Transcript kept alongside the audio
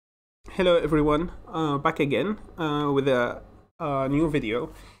Hello everyone, back again with a new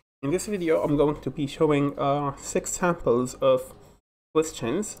video. In this video, I'm going to be showing 6 samples of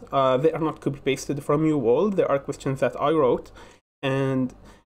questions. They are not copy-pasted from UWorld, they are questions that I wrote. And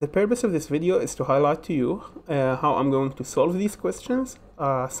the purpose of this video is to highlight to you how I'm going to solve these questions,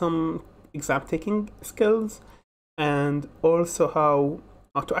 some exam-taking skills, and also how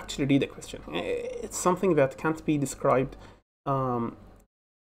to actually read a question. It's something that can't be described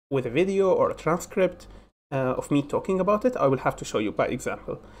with a video or a transcript of me talking about it. I will have to show you by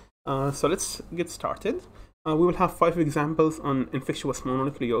example. So let's get started. We will have 5 examples on infectious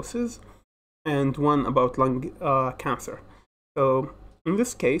mononucleosis and 1 about lung cancer. So in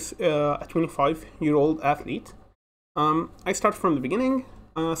this case, a 25-year-old athlete. I start from the beginning.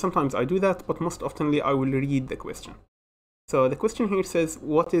 Sometimes I do that, but most oftenly I will read the question. So the question here says,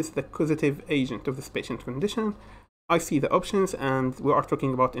 what is the causative agent of this patient condition? I see the options and we are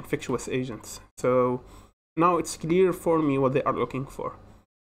talking about infectious agents. So now it's clear for me what they are looking for.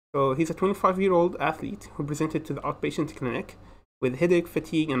 So he's a 25-year-old athlete who presented to the outpatient clinic with headache,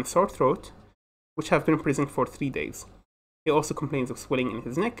 fatigue, and sore throat, which have been present for 3 days. He also complains of swelling in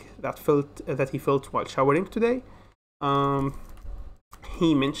his neck that he felt while showering today.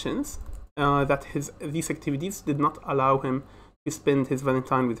 He mentions that these activities did not allow him to spend his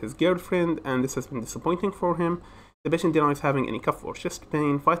Valentine with his girlfriend, and this has been disappointing for him. The patient denies having any cough or chest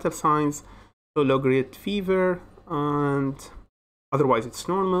pain, vital signs, low-grade fever, and otherwise it's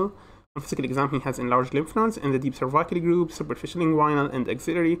normal. On physical exam, he has enlarged lymph nodes in the deep cervical group, superficial inguinal, and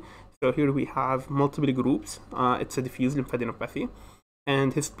axillary. So here we have multiple groups. It's a diffuse lymphadenopathy.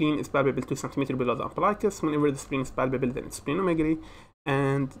 And his spleen is palpable 2 cm below the umbilicus. Whenever the spleen is palpable, then it's splenomegaly.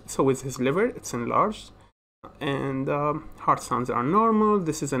 And so is his liver, it's enlarged. And heart sounds are normal.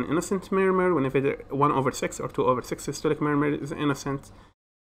 This is an innocent murmur. Whenever 1/6 or 2/6 systolic murmur is innocent.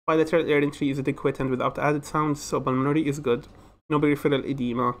 Bilateral air entry is adequate and without added sounds, so pulmonary is good. No peripheral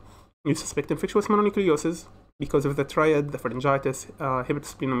edema. You suspect infectious mononucleosis because of the triad, the pharyngitis,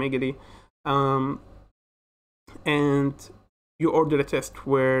 hepatosplenomegaly, and you order a test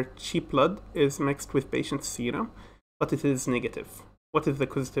where cheap blood is mixed with patient's serum, but it is negative. What is the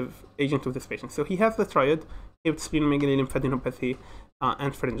causative agent of this patient? So he has the triad, hepatosplenomegaly, lymphadenopathy,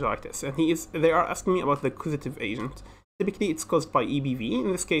 and pharyngitis. And they are asking me about the causative agent. Typically, it's caused by EBV.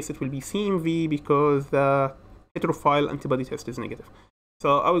 In this case, it will be CMV because the heterophile antibody test is negative.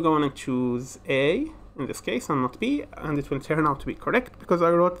 So I will go on and choose A in this case and not B, and it will turn out to be correct because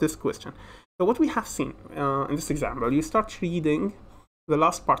I wrote this question. So what we have seen in this example, you start reading the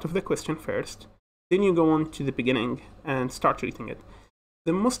last part of the question first, then you go on to the beginning and start reading it.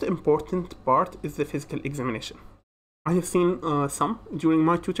 The most important part is the physical examination. I have seen some during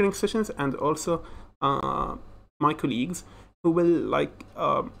my tutoring sessions and also my colleagues who will like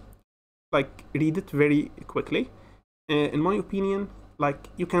read it very quickly. In my opinion,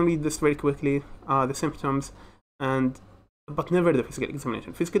 you can read this very quickly, the symptoms, but never the physical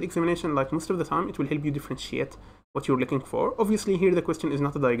examination. Physical examination, most of the time, it will help you differentiate what you're looking for. Obviously, here the question is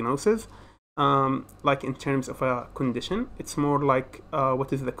not a diagnosis. In terms of a condition, it's more like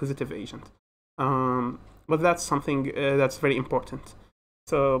what is the causative agent, but that's something that's very important.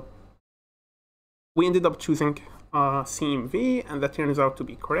 So we ended up choosing CMV, and that turns out to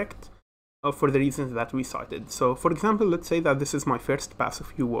be correct for the reasons that we cited. So for example, let's say that this is my first pass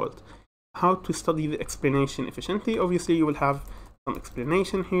of UWorld. How to study the explanation efficiently. Obviously you will have some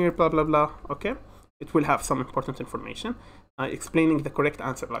explanation here, blah blah blah. Okay, it will have some important information explaining the correct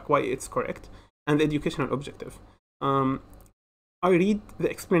answer, like why it's correct, and the educational objective. I read the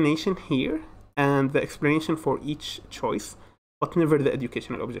explanation here and the explanation for each choice, but never the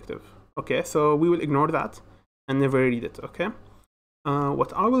educational objective. Okay, so we will ignore that and never read it. Okay,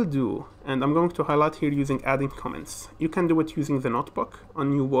 what I will do, and I'm going to highlight here using adding comments. You can do it using the notebook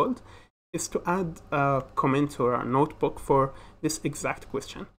on UWorld, is to add a comment or a notebook for this exact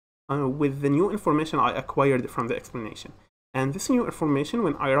question with the new information I acquired from the explanation. And this new information,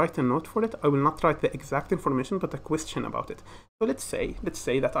 when I write a note for it, I will not write the exact information, but a question about it. So let's say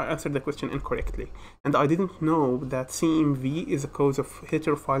that I answered the question incorrectly, and I didn't know that CMV is a cause of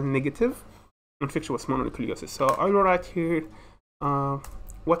heterophile negative infectious mononucleosis. So I will write here,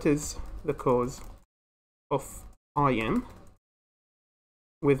 what is the cause of IM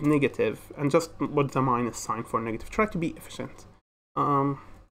with negative, and just put the minus sign for negative. Try to be efficient.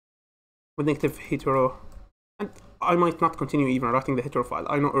 With negative hetero, and I might not continue even writing the heterophile.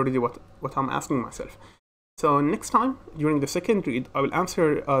 I know already what I'm asking myself. So next time, during the second read, I will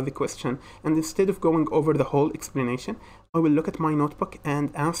answer the question, and instead of going over the whole explanation, I will look at my notebook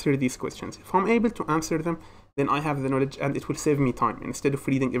and answer these questions. If I'm able to answer them then I have the knowledge and it will save me time instead of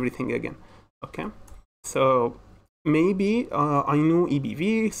reading everything again. Okay, so maybe I know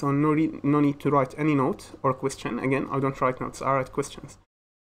EBV, so no need to write any note or question. Again, I don't write notes, I write questions.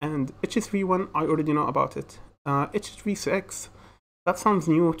 And HSV1, I already know about it. HSV6, that sounds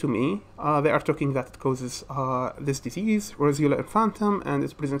new to me. They are talking that it causes this disease, Rosula infantum, and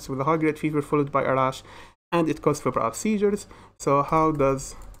it presents with a high-grade fever followed by a rash, and it causes febrile seizures. So how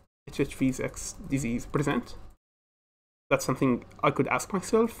does HSV6 disease present? That's something I could ask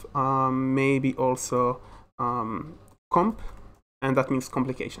myself. Maybe also comp, and that means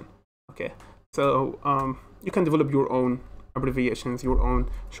complication. Okay, so you can develop your own abbreviations, your own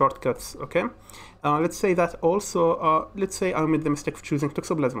shortcuts. Okay, let's say that also, let's say I made the mistake of choosing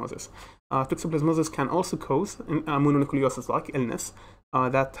toxoplasmosis. Toxoplasmosis can also cause mononucleosis-like illness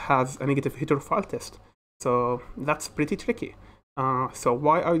that has a negative heterophile test. So that's pretty tricky. So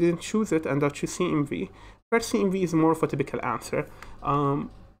why I didn't choose it and I choose CMV? First, CMV is more of a typical answer.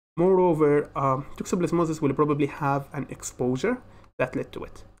 Moreover, toxoplasmosis will probably have an exposure that led to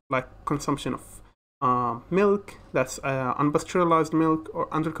it, like consumption of milk that's unpasteurized milk or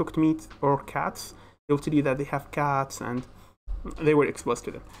undercooked meat or cats. They'll tell you that they have cats and they were exposed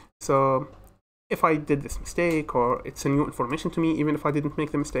to them. So if I did this mistake or it's a new information to me, even if I didn't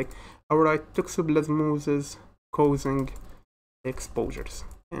make the mistake, I will write toxoplasmosis causing exposures.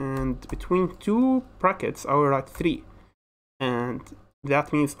 And between two brackets, I will write 3. And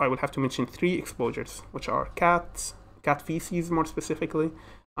that means I will have to mention 3 exposures, which are cat feces more specifically,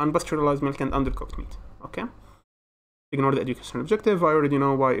 unpasteurized milk, and undercooked meat. Okay? Ignore the educational objective. I already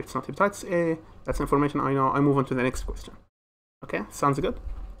know why it's not hepatitis A. That's information I know. I move on to the next question. Okay? Sounds good?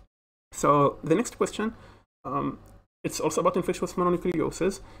 So the next question, it's also about infectious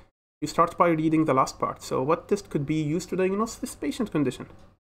mononucleosis. You start by reading the last part. So what test could be used to diagnose this patient condition?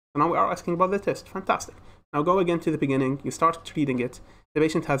 So now we are asking about the test. Fantastic. Now go again to the beginning. You start reading it. The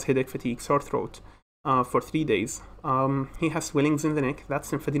patient has headache, fatigue, sore throat for 3 days. He has swellings in the neck.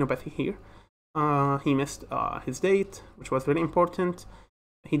 That's lymphadenopathy here. He missed his date, which was very important.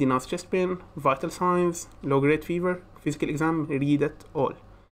 He denotes chest pain, vital signs, low-grade fever, physical exam, read it all.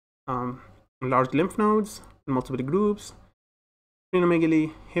 Large lymph nodes, multiple groups,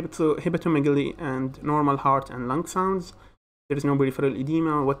 splenomegaly, hepatomegaly, and normal heart and lung sounds. There is no peripheral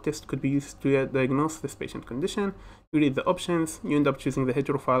edema. What test could be used to diagnose this patient condition? You read the options. You end up choosing the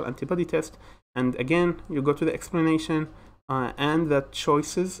heterophile antibody test. And again, you go to the explanation and the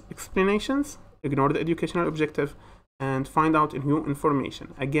choices explanations. Ignore the educational objective and find out new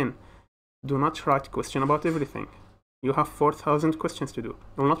information. Again, do not write question about everything. You have 4,000 questions to do.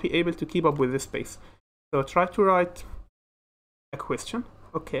 You will not be able to keep up with this pace. So try to write a question.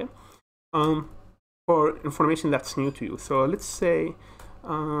 Okay. For information that's new to you. So let's say,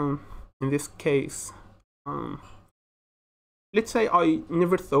 in this case, let's say I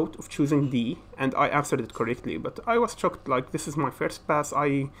never thought of choosing D and I answered it correctly, but I was shocked, like this is my first pass.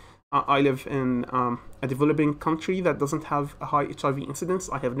 I live in a developing country that doesn't have a high HIV incidence.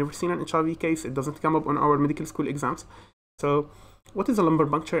 I have never seen an HIV case. It doesn't come up on our medical school exams. So what is a lumbar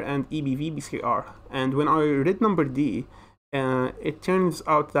puncture and EBV BCR? And when I read number D, it turns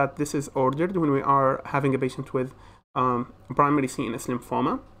out that this is ordered when we are having a patient with primary CNS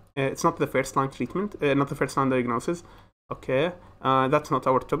lymphoma. It's not the first line treatment, not the first line diagnosis. Okay, that's not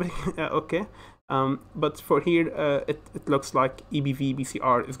our topic. Okay, but for here, it looks like EBV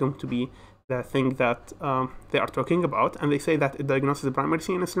BCR is going to be the thing that they are talking about, and they say that it diagnoses a primary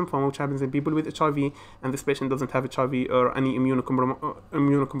CNS lymphoma, which happens in people with HIV, and this patient doesn't have HIV or any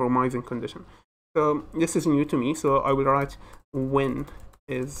immunocompromising condition. So this is new to me, so I will write when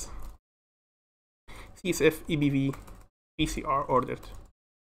is CSF EBV PCR ordered.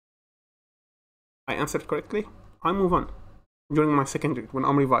 I answered correctly. I move on during my second read when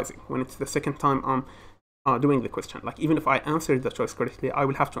I'm revising, when it's the second time I'm doing the question. Like even if I answered the choice correctly, I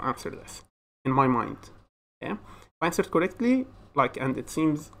will have to answer this in my mind. Okay? If I answered correctly, like, and it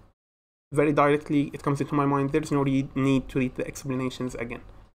seems very directly, it comes into my mind, there's no need to read the explanations again.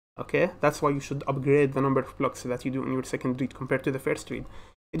 Okay, that's why you should upgrade the number of blocks that you do in your second read compared to the first read.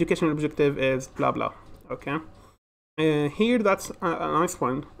 Educational objective is blah blah. Okay, here that's a nice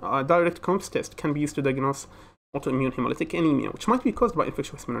one. Direct Combs test can be used to diagnose autoimmune hemolytic anemia, which might be caused by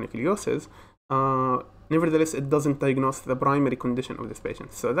infectious mononucleosis. Nevertheless, it doesn't diagnose the primary condition of this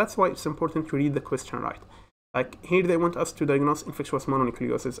patient. So that's why it's important to read the question right. Like here, they want us to diagnose infectious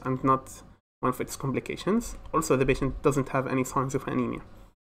mononucleosis and not one of its complications. Also, the patient doesn't have any signs of anemia.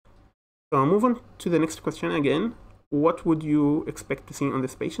 So move on to the next question again. What would you expect to see on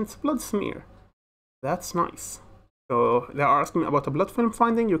this patient's blood smear? That's nice. So they are asking me about a blood film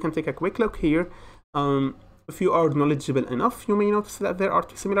finding. You can take a quick look here. If you are knowledgeable enough, you may notice that there are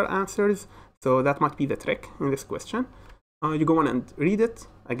two similar answers, so that might be the trick in this question. You go on and read it.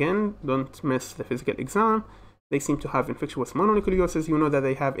 Again, don't miss the physical exam. They seem to have infectious mononucleosis. You know that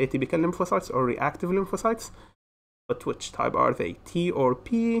they have atypical lymphocytes or reactive lymphocytes. But which type are they, T or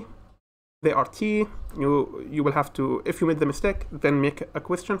P? They are T. You will have to, if you made the mistake, then make a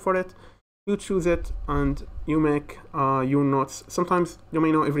question for it. You choose it and you make your notes. Sometimes you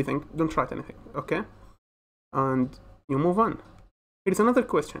may know everything. Don't write anything, okay? And you move on. Here's another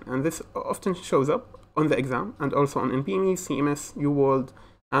question, and this often shows up on the exam and also on NPME, CMS, UWorld,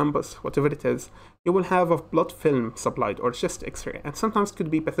 AMBUS, whatever it is. You will have a blood film supplied or chest x-ray, and sometimes could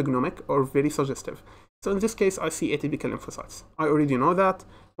be pathognomic or very suggestive. So in this case, I see atypical lymphocytes. I already know that.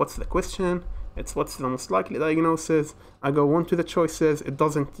 What's the question? It's what's the most likely diagnosis. I go on to the choices. It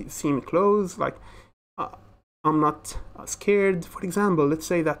doesn't seem close. Like, I'm not scared. For example, let's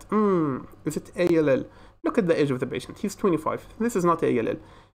say that, is it ALL? Look at the age of the patient. He's 25. This is not ALL.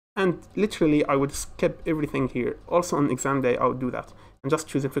 And literally, I would skip everything here. Also on exam day, I would do that. And just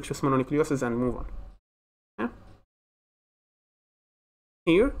choose infectious mononucleosis and move on. Yeah?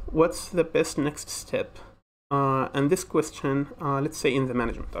 Here, what's the best next step? And this question, let's say in the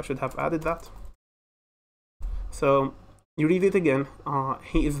management. I should have added that. So you read it again.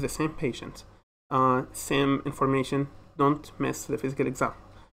 He is the same patient. Same information. Don't miss the physical exam.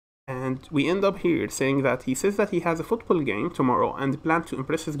 And we end up here saying that he says that he has a football game tomorrow and plans to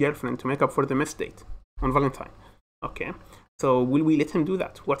impress his girlfriend to make up for the missed date on Valentine. Okay, so will we let him do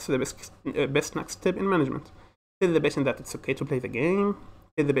that? What's the best next step in management? Tell the patient that it's okay to play the game.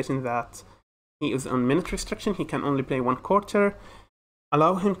 Tell the patient that he is on minute restriction. He can only play 1/4.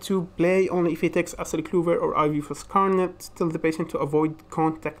 Allow him to play only if he takes acylcluver or IV foscarnet. Tell the patient to avoid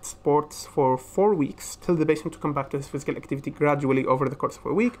contact sports for 4 weeks. Tell the patient to come back to his physical activity gradually over the course of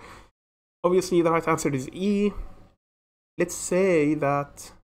a week. Obviously, the right answer is E. Let's say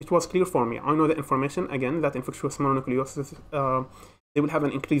that it was clear for me. I know the information, again, that infectious mononucleosis, they will have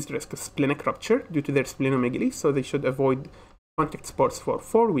an increased risk of splenic rupture due to their splenomegaly, so they should avoid contact sports for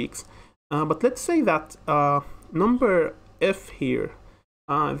 4 weeks. But let's say that number F here,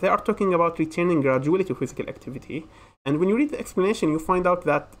 they are talking about returning gradually to physical activity. And when you read the explanation, you find out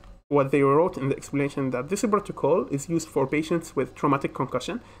that what they wrote in the explanation, that this protocol is used for patients with traumatic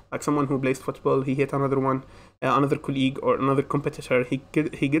concussion, like someone who plays football, he hit another colleague or another competitor,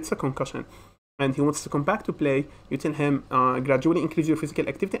 he gets a concussion, and he wants to come back to play. You tell him, gradually increase your physical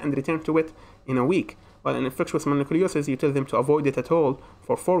activity and return to it in a week. While in infectious mononucleosis, you tell them to avoid it at all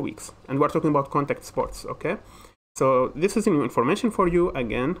for 4 weeks. And we're talking about contact sports, okay? So this is new information for you.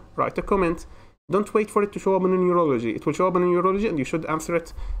 Again, write a comment. Don't wait for it to show up in neurology. It will show up in neurology and you should answer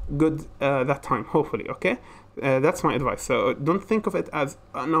it good that time, hopefully, okay? That's my advice. So don't think of it as,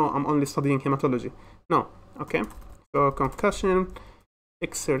 no, I'm only studying hematology. No, okay? So concussion,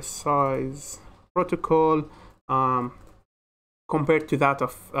 exercise, protocol, compared to that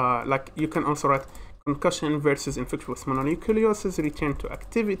of, like you can also write concussion versus infectious mononucleosis, return to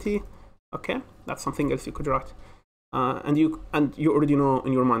activity, okay? That's something else you could write. And you already know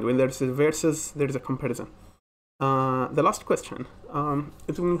in your mind when there's a versus, there's a comparison. The last question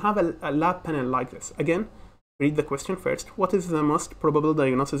is when you have a lab panel like this. Again, read the question first. What is the most probable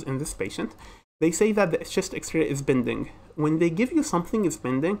diagnosis in this patient? They say that the chest X-ray is bending. When they give you something is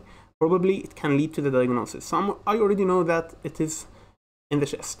bending, probably it can lead to the diagnosis. I already know that it is in the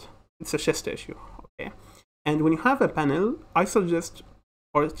chest. It's a chest issue, okay? And when you have a panel, I suggest,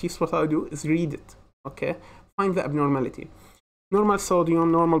 or at least what I do, is read it, okay? Find the abnormality. Normal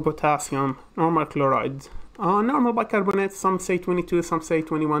sodium, normal potassium, normal chloride, normal bicarbonate, some say 22, some say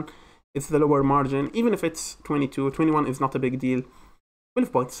 21. It's the lower margin. Even if it's 22, 21 is not a big deal.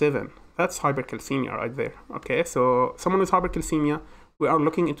 12.7, that's hypercalcemia right there, okay? So someone with hypercalcemia, we are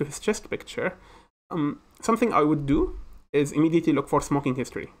looking into his chest picture. Something I would do is immediately look for smoking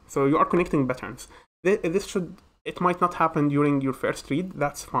history. So you are connecting patterns. It might not happen during your first read,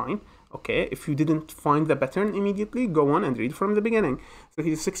 that's fine. Okay, if you didn't find the pattern immediately, go on and read from the beginning. So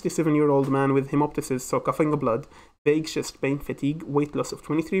he's a 67-year-old man with hemoptysis, so coughing blood, vague chest pain, fatigue, weight loss of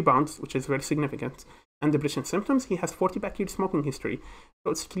 23 pounds, which is very significant, and depression symptoms. He has 40-pack year smoking history.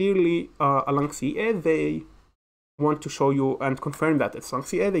 So it's clearly a lung CA. They want to show you and confirm that it's lung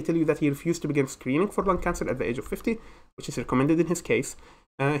CA. They tell you that he refused to begin screening for lung cancer at the age of 50, which is recommended in his case.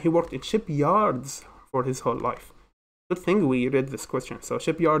 He worked in shipyards for his whole life. Good thing we read this question. So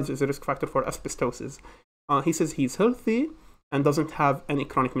shipyards is a risk factor for asbestosis. He says he's healthy and doesn't have any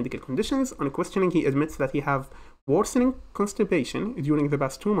chronic medical conditions. On questioning, he admits that he have worsening constipation during the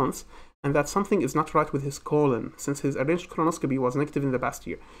past 2 months, and that something is not right with his colon, since his arranged colonoscopy was negative in the past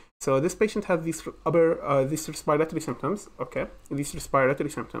year. So this patient had these these respiratory symptoms, okay? These respiratory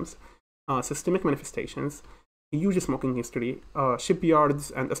symptoms, systemic manifestations, huge smoking history,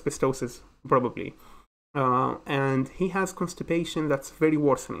 shipyards and asbestosis, probably. And he has constipation that's very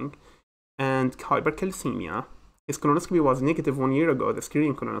worsening, and hypercalcemia. His colonoscopy was negative 1 year ago, the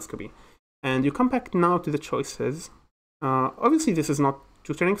screening colonoscopy. And you come back now to the choices. Obviously, this is not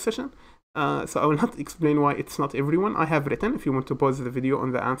tutoring session, so I will not explain why it's not everyone. I have written, if you want to pause the video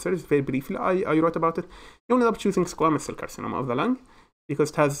on the answers, very briefly, I wrote about it. You ended up choosing squamous cell carcinoma of the lung,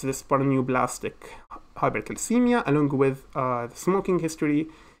 because it has this paraneoplastic hypercalcemia, along with the smoking history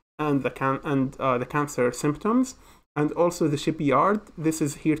and the cancer symptoms, and also the shipyard. This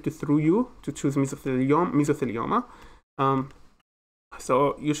is here to throw you to choose mesothelioma.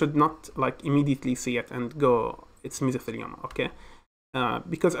 So you should not like immediately see it and go, it's mesothelioma, okay?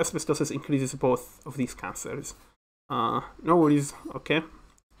 Because asbestosis increases both of these cancers. No worries, okay?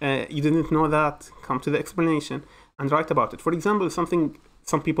 You didn't know that, come to the explanation and write about it. For example, something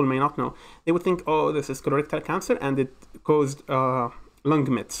some people may not know. They would think, oh, this is colorectal cancer and it caused lung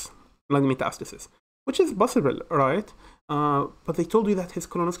metastasis, which is possible, right? But they told you that his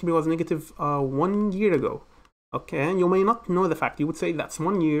colonoscopy was negative 1 year ago. Okay, and you may not know the fact. You would say that's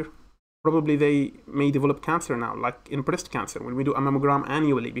 1 year. Probably they may develop cancer now, like in breast cancer, when we do a mammogram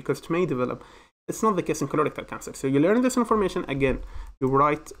annually, because it may develop. It's not the case in colorectal cancer. So you learn this information, again, you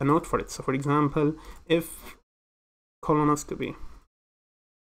write a note for it. So for example, if colonoscopy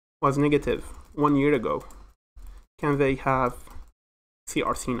was negative 1 year ago, can they have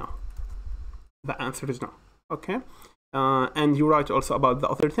CRC now? The answer is no, okay? And you write also about the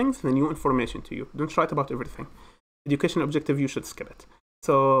other things, the new information to you. Don't write about everything. Education objective, you should skip it.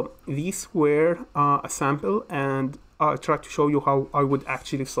 So these were a sample, and I tried to show you how I would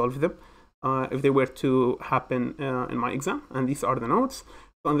actually solve them if they were to happen in my exam. And these are the notes.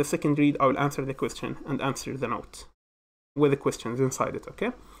 So on the second read, I will answer the question and answer the note with the questions inside it,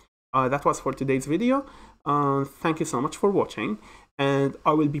 okay? That was for today's video. Thank you so much for watching, and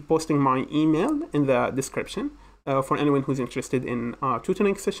I will be posting my email in the description for anyone who's interested in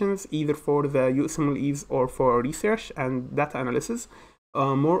tutoring sessions, either for the USMLEs or for research and data analysis.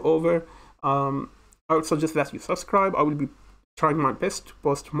 Moreover, I would suggest that you subscribe. I will be trying my best to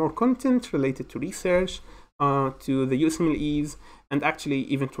post more content related to research, to the USMLEs, and actually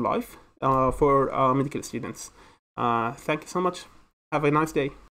even to life for medical students. Thank you so much. Have a nice day.